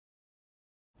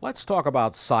Let's talk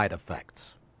about side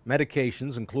effects.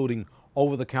 Medications, including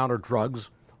over-the-counter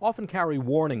drugs, often carry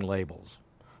warning labels.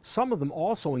 Some of them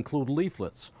also include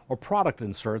leaflets or product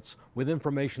inserts with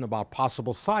information about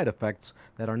possible side effects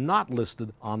that are not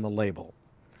listed on the label.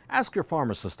 Ask your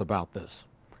pharmacist about this.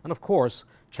 And of course,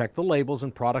 check the labels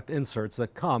and product inserts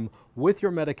that come with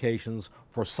your medications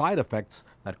for side effects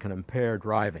that can impair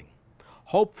driving.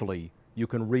 Hopefully, you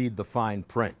can read the fine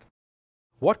print.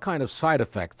 What kind of side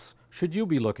effects should you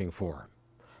be looking for?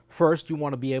 First, you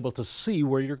want to be able to see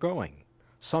where you're going.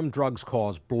 Some drugs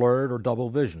cause blurred or double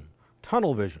vision,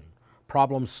 tunnel vision,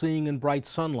 problems seeing in bright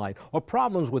sunlight, or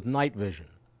problems with night vision.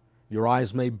 Your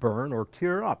eyes may burn or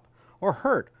tear up or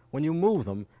hurt when you move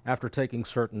them after taking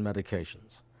certain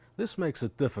medications. This makes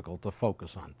it difficult to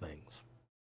focus on things.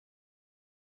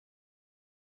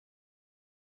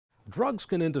 Drugs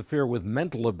can interfere with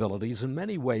mental abilities in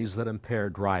many ways that impair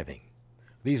driving.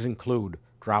 These include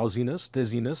drowsiness,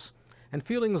 dizziness, and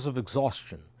feelings of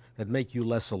exhaustion that make you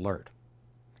less alert.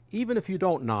 Even if you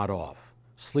don't nod off,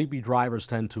 sleepy drivers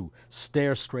tend to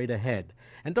stare straight ahead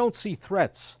and don't see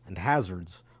threats and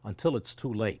hazards until it's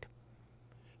too late.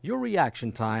 Your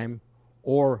reaction time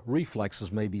or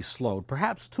reflexes may be slowed,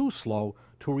 perhaps too slow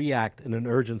to react in an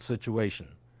urgent situation.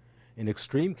 In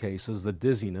extreme cases, the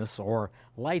dizziness or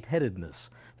lightheadedness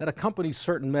that accompanies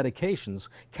certain medications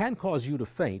can cause you to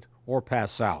faint or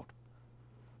pass out.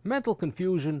 Mental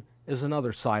confusion is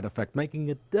another side effect, making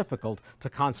it difficult to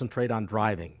concentrate on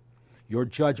driving. Your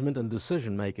judgment and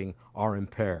decision-making are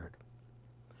impaired.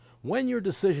 When your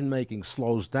decision-making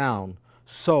slows down,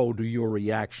 so do your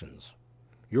reactions.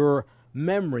 Your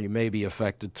memory may be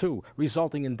affected too,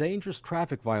 resulting in dangerous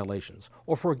traffic violations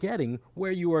or forgetting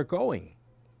where you are going.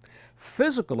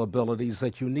 Physical abilities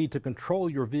that you need to control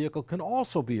your vehicle can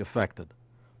also be affected.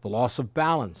 The loss of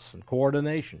balance and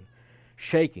coordination,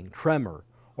 shaking, tremor,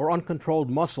 or uncontrolled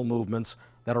muscle movements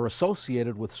that are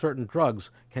associated with certain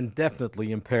drugs can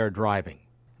definitely impair driving.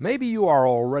 Maybe you are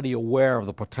already aware of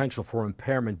the potential for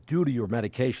impairment due to your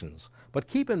medications, but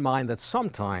keep in mind that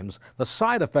sometimes the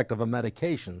side effect of a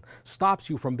medication stops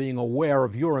you from being aware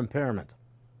of your impairment.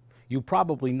 You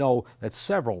probably know that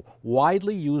several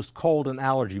widely used cold and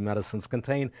allergy medicines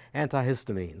contain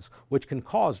antihistamines, which can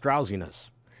cause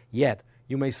drowsiness. Yet,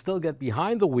 you may still get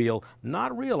behind the wheel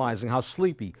not realizing how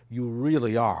sleepy you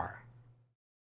really are.